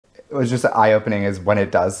it was just eye-opening is when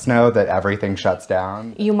it does snow that everything shuts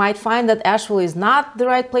down. You might find that Asheville is not the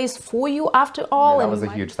right place for you after all. Yeah, that was a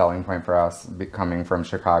huge selling point for us coming from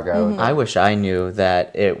Chicago. I wish I knew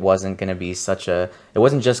that it wasn't going to be it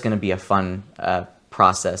wasn't just going to be a fun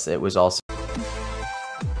process. It was also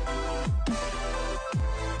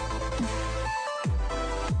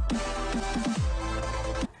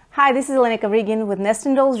Hi, this is ℂ𝕍𝕉 with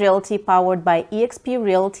ℂ𝕠𝕟𝕟𝕖� Realty, powered by eXp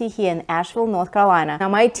Realty here in Asheville, North Carolina. Now,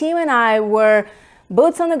 my team and I were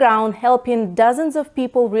boots on the ground helping dozens of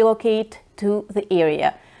people relocate to the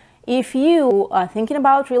area. If you are thinking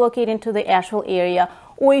about relocating to the Asheville area,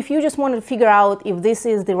 or if you just want to figure out if this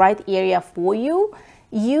is the right area for you,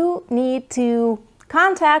 you need to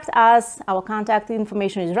contact us. Our contact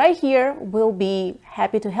information is right here. We'll be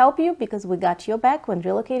happy to help you because we got your back when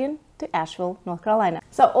relocating to Asheville, North Carolina.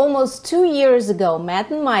 So almost 2 years ago, Matt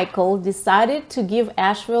and Michael decided to give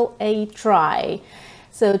Asheville a try.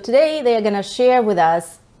 So today they are going to share with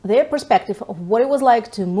us their perspective of what it was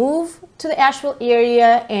like to move to the Asheville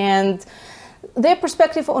area and their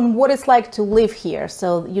perspective on what it's like to live here.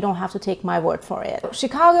 So you don't have to take my word for it.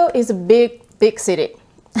 Chicago is a big city.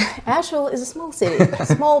 Asheville is a small city,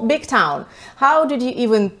 big town. How did you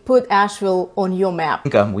even put Asheville on your map?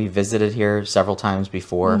 we visited here several times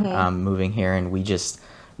before moving here, and we just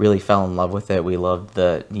really fell in love with it. We loved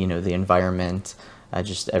the environment,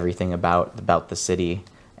 just everything about the city.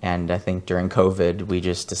 And I think during COVID, we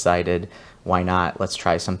just decided, why not? Let's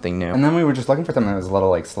try something new. And then we were just looking for something that was a little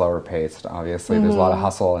like slower paced. Obviously, there's a lot of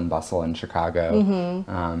hustle and bustle in Chicago.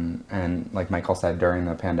 And like Michael said, during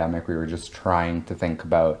the pandemic, we were just trying to think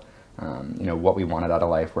about, what we wanted out of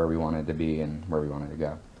life, where we wanted to be, and where we wanted to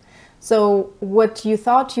go. So what you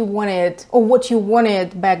thought you wanted, or what you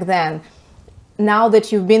wanted back then, now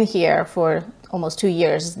that you've been here for almost 2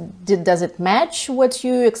 years, does it match what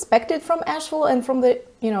you expected from Asheville and from the,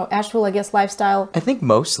 Asheville, I guess, lifestyle? I think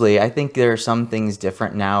mostly. I think there are some things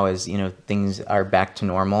different now as, things are back to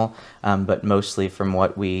normal. But mostly from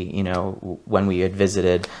what we, when we had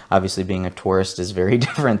visited, obviously being a tourist is very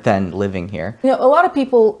different than living here. A lot of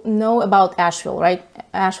people know about Asheville, right?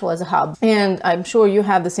 Asheville as a hub. And I'm sure you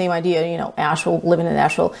have the same idea, Asheville, living in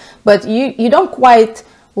Asheville. But you don't quite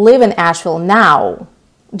live in Asheville now.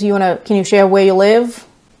 Can you share where you live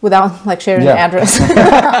without like sharing the address?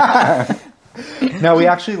 No, we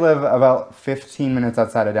actually live about 15 minutes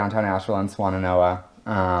outside of downtown Asheville in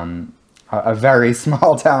𝕊𝕌𝔹𝕊𝕂, a very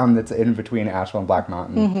small town that's in between Asheville and Black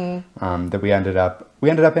Mountain, that we ended up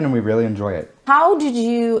in, and we really enjoy it. How did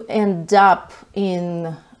you end up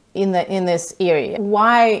in this area?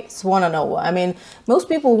 Why 𝕊𝕊𝕋? I mean, most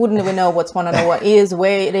people wouldn't even know what 𝕊𝕊𝕋 is,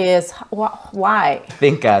 where it is. Why? I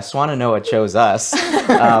think 𝕊𝕊𝕋 chose us.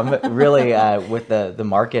 Really, with the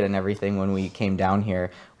market and everything, when we came down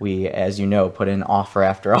here, we, as you know, put in offer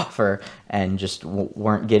after offer and just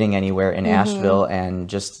weren't getting anywhere in Asheville. And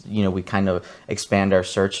just, we kind of expand our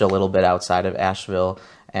search a little bit outside of Asheville.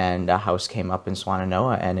 And a house came up in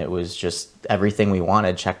𝕊𝕋, and it was just everything we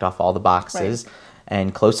wanted, checked off all the boxes. Right.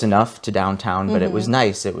 And close enough to downtown, but it was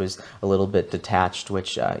nice. It was a little bit detached,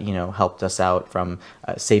 which, helped us out from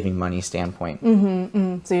a saving money standpoint.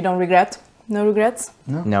 So you don't regret? No regrets?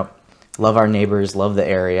 No. Nope. Love our neighbors, love the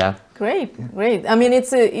area. Great. I mean,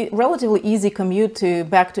 it's a relatively easy commute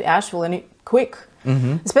back to Asheville, and quick,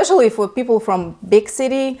 especially for people from big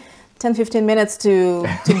city. 10-15 minutes to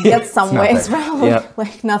get somewhere. It's probably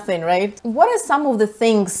like nothing, right? What are some of the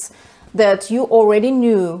things that you already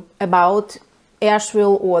knew about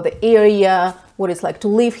Asheville or the area, what it's like to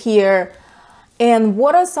live here, and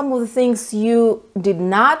what are some of the things you did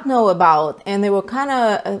not know about, and they were kind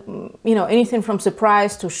of, anything from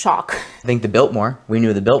surprise to shock? I think the Biltmore. We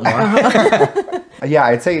knew the Biltmore. Yeah,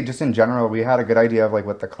 I'd say just in general, we had a good idea of like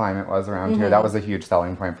what the climate was around here. That was a huge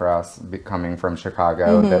selling point for us coming from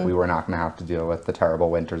Chicago, that we were not going to have to deal with the terrible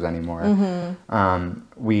winters anymore.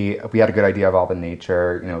 We had a good idea of all the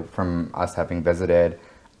nature, from us having visited.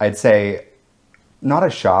 I'd say not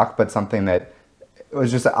a shock, but something that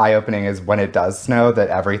was just eye-opening is when it does snow that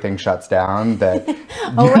everything shuts down. That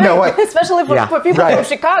especially for people from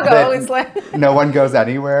Chicago, it's like no one goes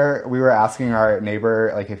anywhere. We were asking our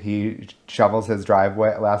neighbor like if he shovels his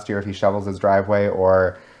driveway last year, if he shovels his driveway,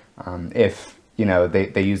 or if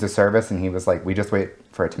they use a service, and he was like, we just wait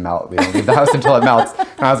for it to melt. We don't leave the house until it melts.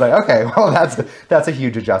 And I was like, okay, well that's a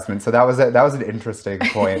huge adjustment. So that was an interesting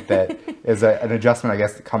point. That is an adjustment, I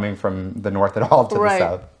guess, coming from the north at all to the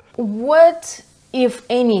south. What, if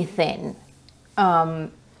anything,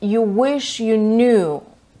 you wish you knew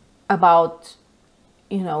about,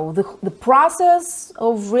 the process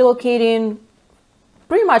of relocating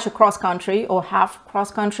pretty much across country or half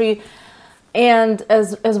cross country And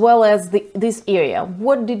as well as this area,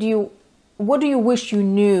 what do you wish you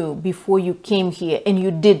knew before you came here and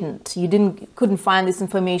you couldn't find this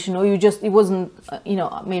information, or it wasn't,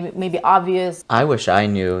 maybe obvious? I wish I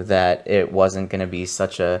knew that it wasn't going to be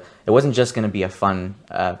it wasn't just going to be a fun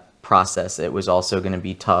process. It was also going to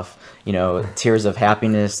be tough, tears of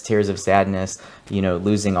happiness, tears of sadness,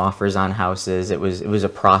 losing offers on houses. It was a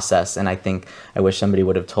process. And I think I wish somebody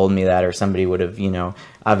would have told me that, or somebody would have,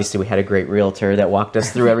 obviously we had a great realtor that walked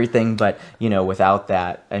us through everything, but without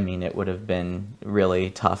that, I mean, it would have been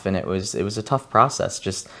really tough. And it was a tough process,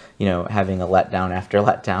 just, having a letdown after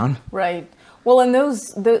letdown. Right. Well, in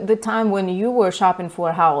the time when you were shopping for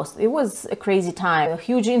a house, it was a crazy time. A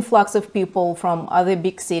huge influx of people from other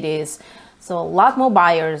big cities. So a lot more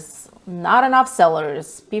buyers, not enough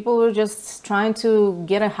sellers. People were just trying to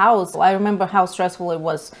get a house. I remember how stressful it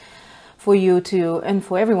was for you and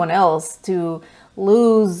for everyone else to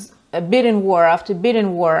lose a bidding war after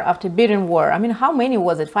bidding war after bidding war. I mean, how many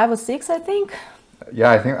was it? 5 or 6, I think?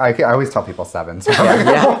 Yeah, I think I always tell people 7. So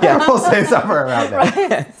we'll say somewhere around there.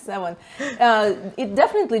 Right, 7. It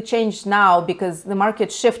definitely changed now because the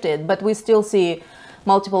market shifted, but we still see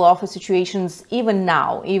multiple offer situations even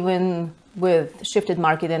now, even with shifted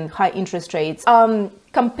market and high interest rates.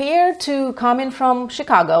 Compared to coming from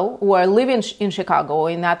Chicago or living in Chicago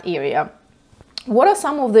or in that area, what are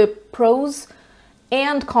some of the pros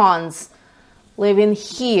and cons living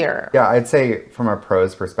here? Yeah, I'd say from a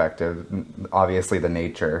pros perspective, obviously the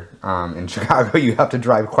nature. In Chicago, you have to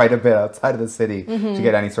drive quite a bit outside of the city to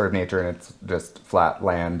get any sort of nature, and it's just flat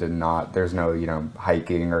land and there's no,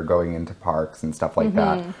 hiking or going into parks and stuff like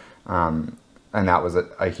that. And that was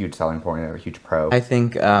a huge selling point, a huge pro. I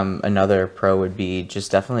think another pro would be just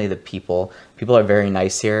definitely the people. People are very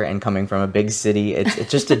nice here, and coming from a big city, it's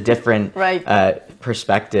just a different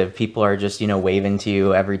perspective. People are just, waving to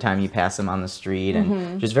you every time you pass them on the street,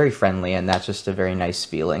 and just very friendly, and that's just a very nice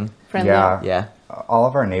feeling. Friendly. Yeah. All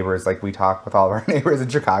of our neighbors, we talk with all of our neighbors in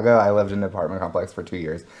Chicago. I lived in an apartment complex for 2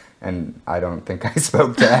 years, and I don't think I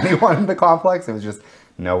spoke to anyone in the complex. It was just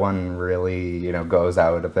no one really, goes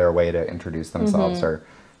out of their way to introduce themselves or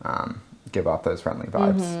give off those friendly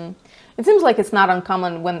vibes. It seems like it's not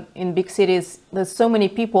uncommon when in big cities there's so many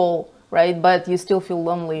people, right? But you still feel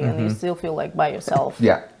lonely and you still feel like by yourself.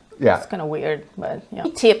 Yeah. It's kind of weird, but yeah.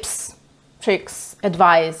 Tips, tricks,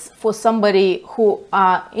 advice for somebody who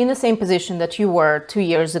are in the same position that you were 2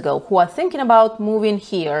 years ago, who are thinking about moving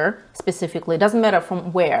here specifically, doesn't matter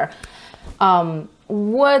from where.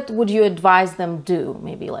 What would you advise them do?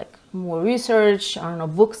 Maybe more research, I don't know,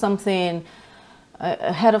 book something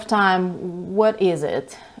ahead of time. What is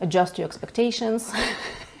it? Adjust your expectations.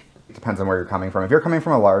 It depends on where you're coming from. If you're coming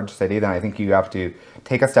from a large city, then I think you have to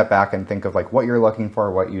take a step back and think of what you're looking for,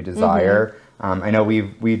 what you desire. I know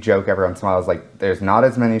we joke every once in a while, there's not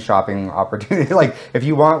as many shopping opportunities. If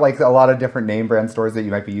you want a lot of different name brand stores that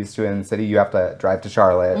you might be used to in the city, you have to drive to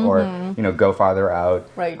Charlotte or go farther out.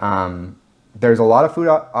 Right. There's a lot of food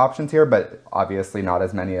options here, but obviously not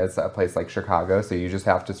as many as a place like Chicago. So you just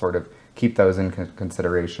have to sort of keep those in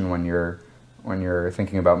consideration when you're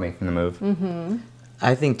thinking about making the move.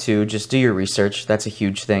 I think too, just do your research. That's a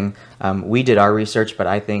huge thing. We did our research, but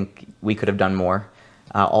I think we could have done more.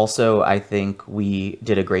 Also, I think we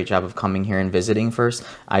did a great job of coming here and visiting first.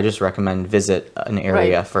 I just recommend visit an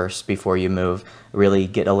area first before you move. Really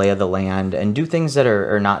get a lay of the land and do things that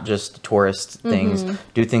are not just tourist things.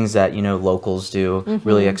 Do things that, locals do.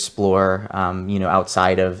 Really explore,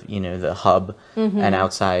 outside of, the hub and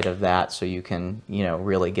outside of that, so you can,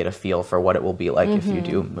 really get a feel for what it will be like if you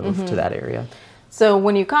do move to that area. So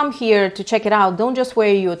when you come here to check it out, don't just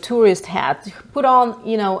wear your tourist hat. Put on,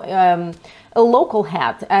 a local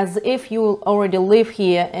hat, as if you already live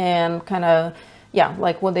here, and kind of,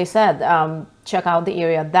 like what they said, check out the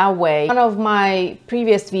area that way. One of my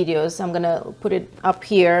previous videos, I'm gonna put it up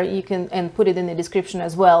here, and put it in the description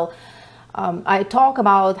as well. I talk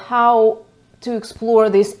about how to explore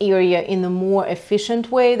this area in a more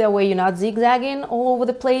efficient way. That way you're not zigzagging all over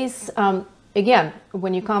the place. Again,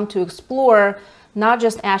 when you come to explore, not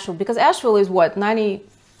just Asheville, because Asheville is what,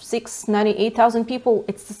 98,000 people.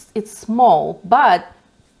 It's small, but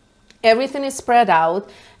everything is spread out,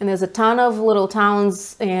 and there's a ton of little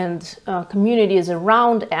towns and communities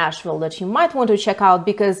around Asheville that you might want to check out,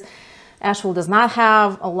 because Asheville does not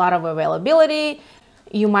have a lot of availability.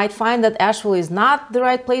 You might find that Asheville is not the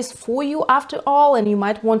right place for you after all, and you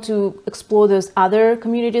might want to explore those other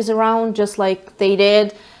communities around, just like they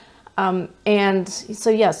did. And so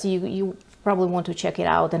yes, you probably want to check it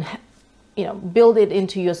out and build it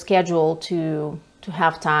into your schedule to to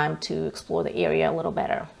have time to explore the area a little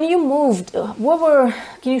better. When you moved,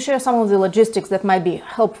 can you share some of the logistics that might be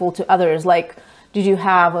helpful to others? Like, did you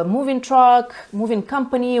have a moving truck, moving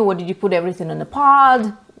company, or did you put everything in a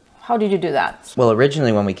pod? How did you do that? Well,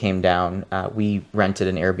 originally when we came down, we rented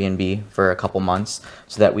an Airbnb for a couple months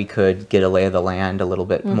so that we could get a lay of the land a little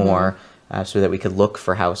bit more, so that we could look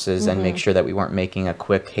for houses and make sure that we weren't making a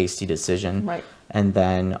quick, hasty decision. Right. And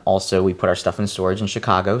then also we put our stuff in storage in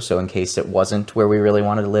Chicago, so in case it wasn't where we really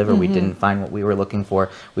wanted to live or we didn't find what we were looking for,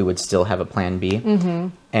 we would still have a plan B.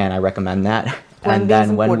 And I recommend that. Plan and B is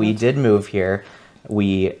then when we important. did move here,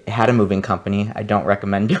 we had a moving company. I don't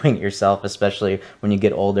recommend doing it yourself, especially when you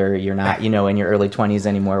get older. You're not, in your early 20s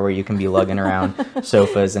anymore where you can be lugging around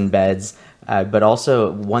sofas and beds. But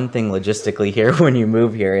also one thing logistically here when you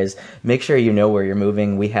move here is make sure you know where you're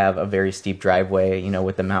moving. We have a very steep driveway,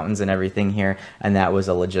 with the mountains and everything here. And that was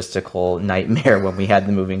a logistical nightmare when we had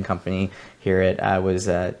the moving company here.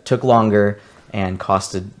 It took longer and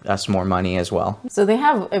costed us more money as well. So they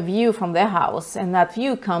have a view from their house, and that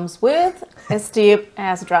view comes with a steep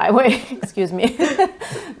ass driveway. Excuse me.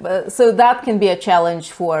 So that can be a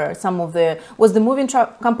challenge for some of the. Was the moving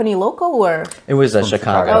truck company local or? It was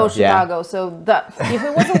Chicago. Oh, Chicago. So that if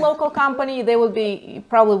it was a local company, they would be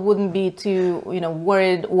probably wouldn't be too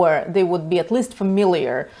worried, or they would be at least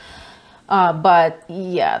familiar. But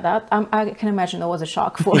yeah, I can imagine that was a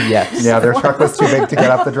shock for. Yes. Yeah, their truck was too big to get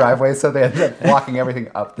up the driveway, so they ended up walking everything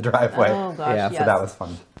up the driveway. Oh gosh, Yeah. yes. So that was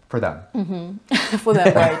fun for them. For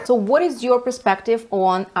them, right? So what is your perspective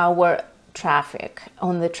on our traffic,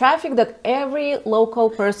 on the traffic that every local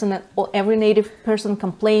person or every native person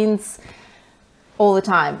complains all the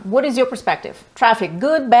time? What is your perspective? Traffic,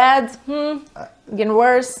 good, bad, getting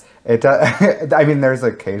worse? I mean, there's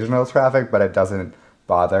occasional traffic, but it doesn't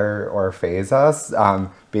bother or phase us.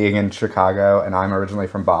 Being in Chicago, and I'm originally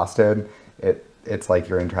from Boston, it's like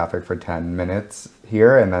you're in traffic for 10 minutes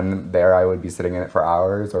here, and then there I would be sitting in it for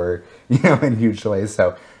hours, or in huge delays.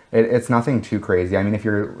 So it's nothing too crazy. I mean, if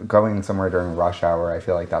you're going somewhere during rush hour, I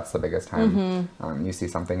feel like that's the biggest time you see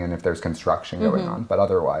something, and if there's construction going on. But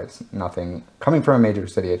otherwise, nothing. Coming from a major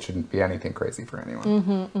city, it shouldn't be anything crazy for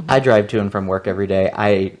anyone. I drive to and from work every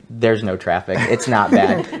day. There's no traffic. It's not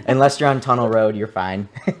bad. Unless you're on Tunnel Road, you're fine.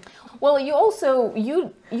 Well, you also,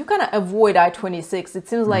 you kind of avoid I-26. It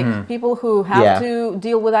seems like people who have to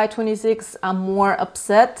deal with I-26 are more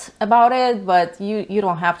upset about it, but you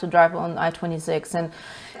don't have to drive on I-26.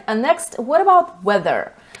 And next, what about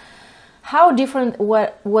weather? How different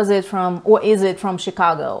was it from, or is it from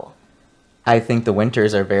Chicago? I think the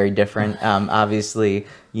winters are very different. Obviously,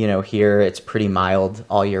 here it's pretty mild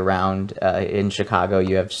all year round. In Chicago,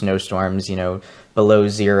 you have snowstorms, below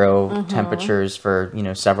zero temperatures for,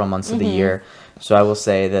 several months of the year. So I will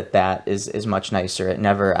say that is much nicer.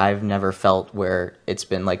 I've never felt where it's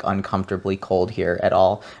been like uncomfortably cold here at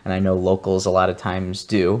all. And I know locals a lot of times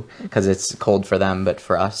do because it's cold for them. But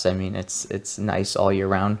for us, I mean, it's nice all year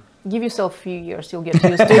round. Give yourself a few years, you'll get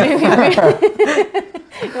used to it.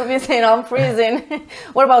 You'll be saying, I'm freezing.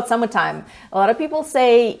 What about summertime? A lot of people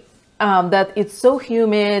say that it's so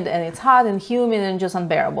humid and it's hot and humid and just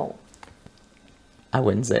unbearable. I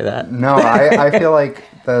wouldn't say that. No, I feel like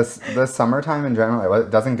the summertime in general,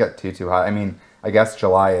 it doesn't get too hot. I mean, I guess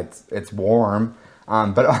July it's warm,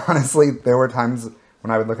 but honestly, there were times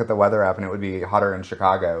when I would look at the weather app and it would be hotter in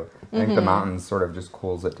Chicago. I think the mountains sort of just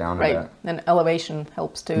cools it down a bit. And elevation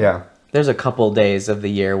helps too. Yeah. There's a couple days of the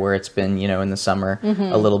year where it's been, in the summer,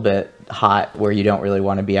 a little bit hot where you don't really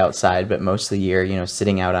want to be outside, but most of the year,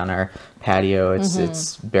 sitting out on our patio,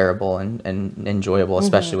 it's bearable and enjoyable,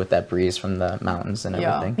 especially with that breeze from the mountains and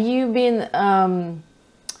everything. Have you been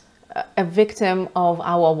a victim of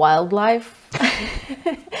our wildlife?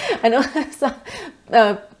 I know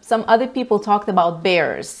some other people talked about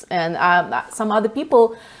bears, and some other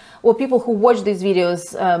people, or people who watch these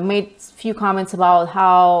videos, made a few comments about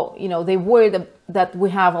how, they worried that we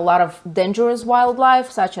have a lot of dangerous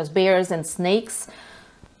wildlife, such as bears and snakes.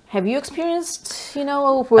 Have you experienced,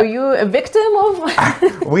 were you a victim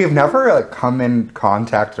of? We've never come in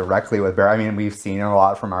contact directly with bear. I mean, we've seen a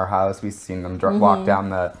lot from our house. We've seen them walk down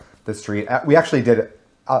the street. We actually did,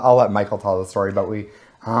 I'll let Michael tell the story, but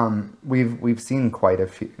we've seen quite a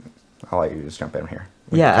few. I'll let you just jump in here.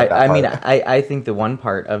 I think the one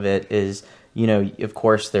part of it is, of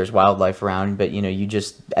course there's wildlife around, but you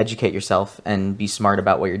just educate yourself and be smart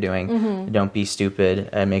about what you're doing. Don't be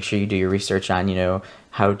stupid. Make sure you do your research on,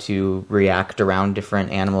 how to react around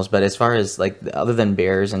different animals. But as far as other than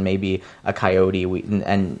bears and maybe a coyote,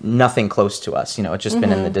 and nothing close to us, it's just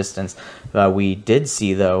been in the distance. We did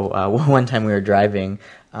see though, one time we were driving,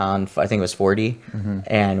 I think it was 40,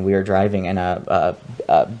 and we were driving, and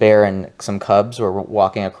a bear and some cubs were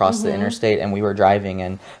walking across the interstate, and we were driving,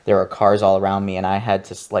 and there were cars all around me, and I had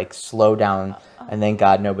to like slow down, and thank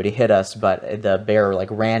God nobody hit us, but the bear like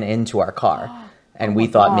ran into our car, and we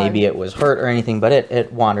thought maybe it was hurt or anything, but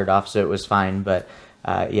it wandered off, so it was fine. But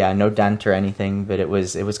yeah, no dent or anything, but it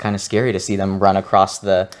was kind of scary to see them run across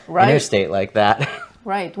the interstate like that.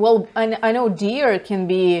 Right. Well, I know deer can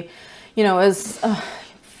be, you know, as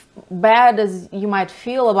bad as you might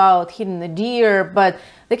feel about hitting the deer, but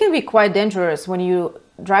they can be quite dangerous when you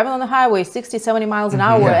driving on the highway 60, 70 miles an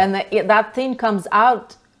hour, and that thing comes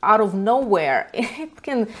out of nowhere. It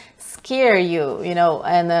can scare you, you know,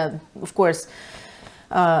 and of course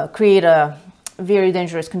create a very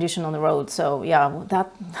dangerous condition on the road. So yeah,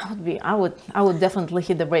 that would be, I would definitely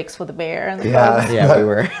hit the brakes for the bear. And yeah, we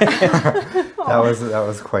were. that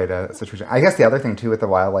was quite a situation. I guess the other thing too with the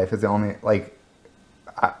wildlife is the only, like,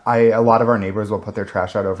 a lot of our neighbors will put their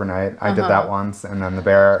trash out overnight. I did that once, and then the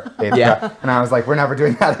bear ate it, and I was like, we're never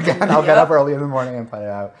doing that again. I'll get up early in the morning and put it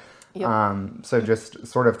out. So just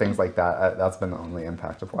sort of things like that. That's been the only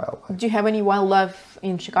impact of wildlife. Do you have any wildlife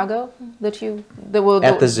in Chicago that will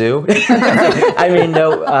at the zoo? I mean,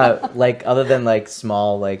 no, like other than like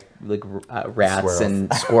small like rats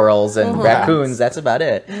and squirrels and raccoons. That's about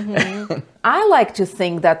it. I like to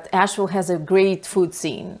think that Asheville has a great food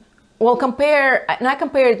scene. Well, I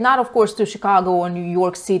compare it not, of course, to Chicago or New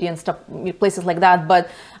York City and stuff, places like that, but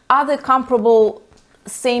other comparable,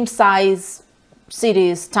 same size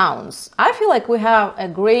cities, towns. I feel like we have a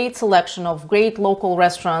great selection of great local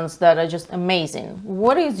restaurants that are just amazing.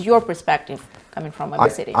 What is your perspective coming from a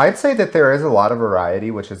big city? I'd say that there is a lot of variety,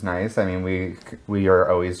 which is nice. I mean, we are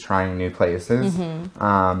always trying new places.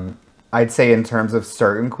 I'd say in terms of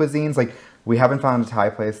certain cuisines, like, we haven't found a Thai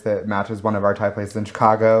place that matches one of our Thai places in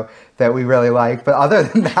Chicago that we really like. But other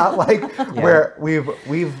than that, like, where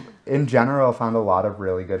we've in general found a lot of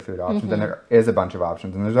really good food options, and there is a bunch of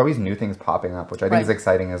options, and there's always new things popping up, which I think is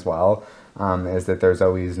exciting as well. Is that there's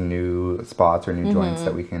always new spots or new joints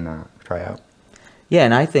that we can try out. Yeah,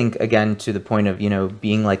 and I think, again, to the point of, you know,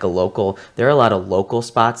 being like a local, there are a lot of local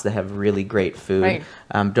spots that have really great food. Right.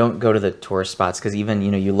 Don't go to the tourist spots, because even, you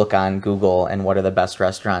know, you look on Google and what are the best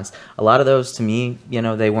restaurants. A lot of those, to me, you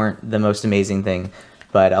know, they weren't the most amazing thing,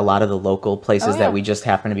 but a lot of the local places that we just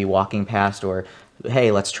happen to be walking past, or,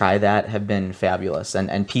 hey, let's try that, have been fabulous.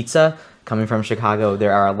 And pizza, coming from Chicago,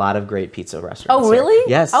 there are a lot of great pizza restaurants. Oh, really?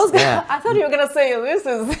 Here. Yes. I thought you were going to say this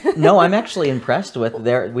is... No, I'm actually impressed with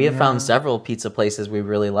we have found several pizza places we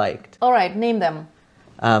really liked. All right, name them.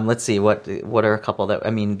 Let's see, what are a couple that,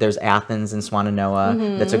 I mean, there's Athens in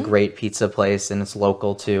𝕊𝕌𝔹𝕊. That's a great pizza place, and it's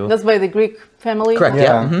local too. That's by the Greek family? Correct,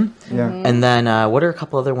 yeah. And then what are a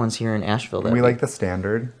couple other ones here in Asheville? We like the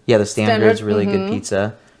Standard. Yeah, the Standard's really good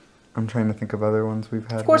pizza. I'm trying to think of other ones we've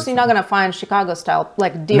had. Of course, you're not going to find Chicago style,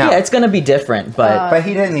 like deep. No, it's going to be different, but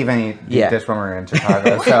he didn't even eat deep dish when we were in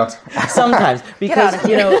Chicago. So sometimes, because,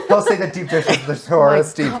 you know, he'll say the deep dish is the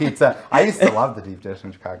touristy pizza. I used to love the deep dish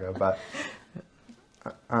in Chicago, but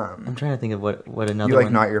I'm trying to think of what another you like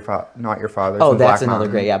one. Not Your Father's. Oh, that's another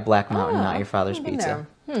great. Yeah, Black Mountain, Not Your Father's pizza.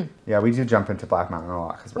 Yeah, we do jump into Black Mountain a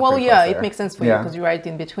lot. Well, yeah, it makes sense for you because you're right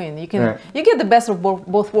in between. You can you get the best of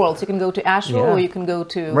both worlds. You can go to Asheville or you can go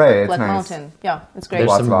to Black Mountain. Yeah, it's great.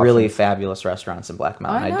 There's some really fabulous restaurants in Black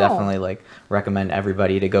Mountain. I definitely recommend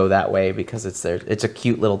everybody to go that way because it's a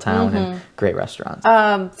cute little town and great restaurants.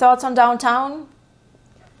 Thoughts on downtown?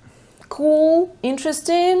 Cool,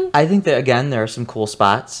 interesting. I think that, again, there are some cool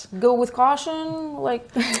spots. Go with caution, like.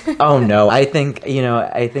 Oh no, I think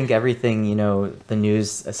everything, the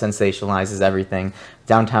news sensationalizes everything.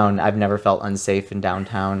 Downtown, I've never felt unsafe in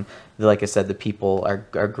downtown. Like I said, the people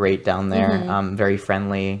are great down there. Very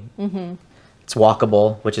friendly. It's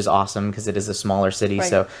walkable, which is awesome because it is a smaller city,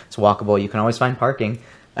 so it's walkable. You can always find parking.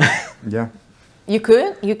 Yeah. You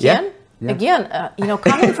can. Yeah. Yeah. Again,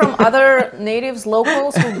 coming from other natives,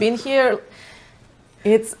 locals who've been here,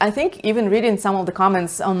 I think even reading some of the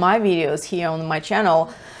comments on my videos here on my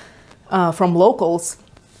channel from locals,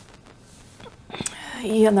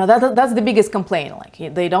 that's the biggest complaint. Like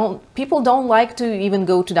people don't like to even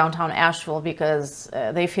go to downtown Asheville because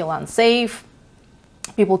they feel unsafe.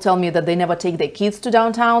 People tell me that they never take their kids to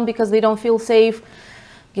downtown because they don't feel safe.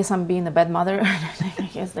 I guess I'm being a bad mother. I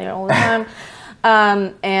guess they're all the time.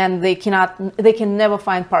 And they can never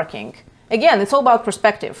find parking. again, it's all about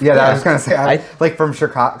perspective. Yeah, I was gonna say, like from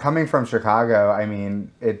Chicago, coming from Chicago, I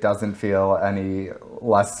mean, it doesn't feel any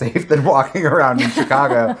less safe than walking around in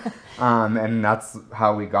Chicago, and that's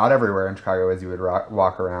how we got everywhere in Chicago, as you would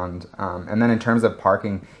walk around. And then in terms of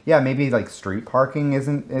parking, yeah, maybe like street parking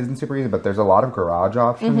isn't super easy, but there's a lot of garage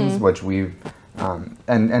options, which we've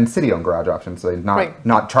and city-owned garage options, so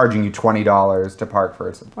not charging you $20 to park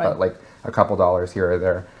first, but like a couple dollars here or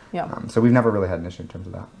there. Yeah. So we've never really had an issue in terms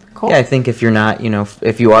of that. Cool. Yeah, I think if you're not,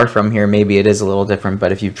 if you are from here, maybe it is a little different,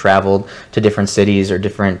 but if you've traveled to different cities or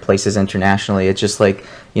different places internationally, it's just like,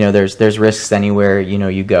 there's risks anywhere,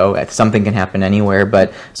 you go. Something can happen anywhere,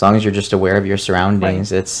 but as long as you're just aware of your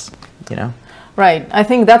surroundings, it's, Right. I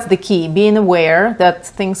think that's the key, being aware that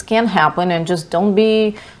things can happen, and just don't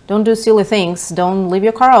do silly things. Don't leave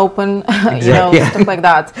your car open, stuff like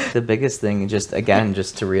that. The biggest thing, just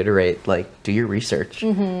to reiterate, like, do your research,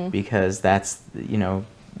 because that's,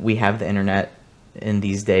 we have the internet in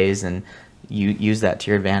these days, and you use that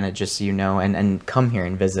to your advantage, just so and come here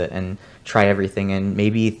and visit and try everything, and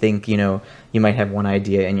maybe think, you might have one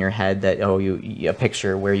idea in your head that, a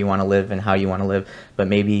picture where you want to live and how you want to live, but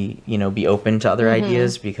maybe, be open to other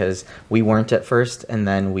ideas, because we weren't at first, and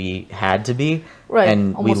then we had to be,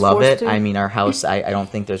 and we love it. I mean, our house, I don't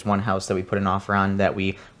think there's one house that we put an offer on that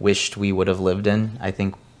we wished we would have lived in. I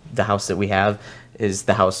think the house that we have is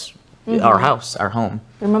the house, our house, our home.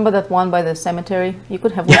 Remember that one by the cemetery? You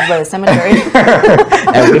could have lived by the cemetery.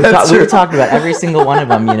 And we've talked about every single one of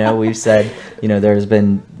them. We've said,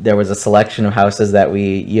 there was a selection of houses that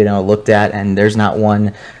we, looked at, and there's not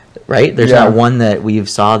one, right? There's not one that we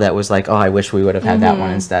saw that was like, oh, I wish we would have had that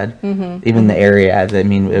one instead. Even the area,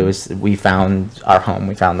 we found our home.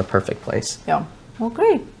 We found the perfect place. Yeah. Well,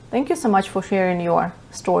 great. Thank you so much for sharing your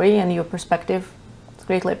story and your perspective. It's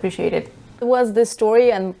greatly appreciated. It was the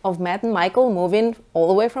story of Matt and Michael moving all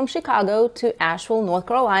the way from Chicago to Asheville, North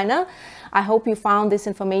Carolina. I hope you found this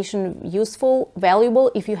information useful,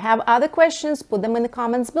 valuable. If you have other questions, put them in the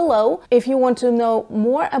comments below. If you want to know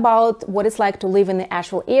more about what it's like to live in the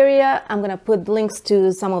Asheville area, I'm going to put links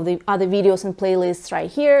to some of the other videos and playlists right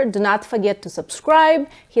here. Do not forget to subscribe,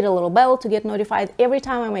 hit a little bell to get notified every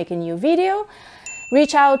time I make a new video.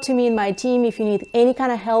 Reach out to me and my team if you need any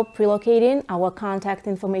kind of help relocating. Our contact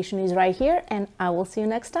information is right here, and I will see you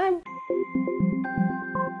next time.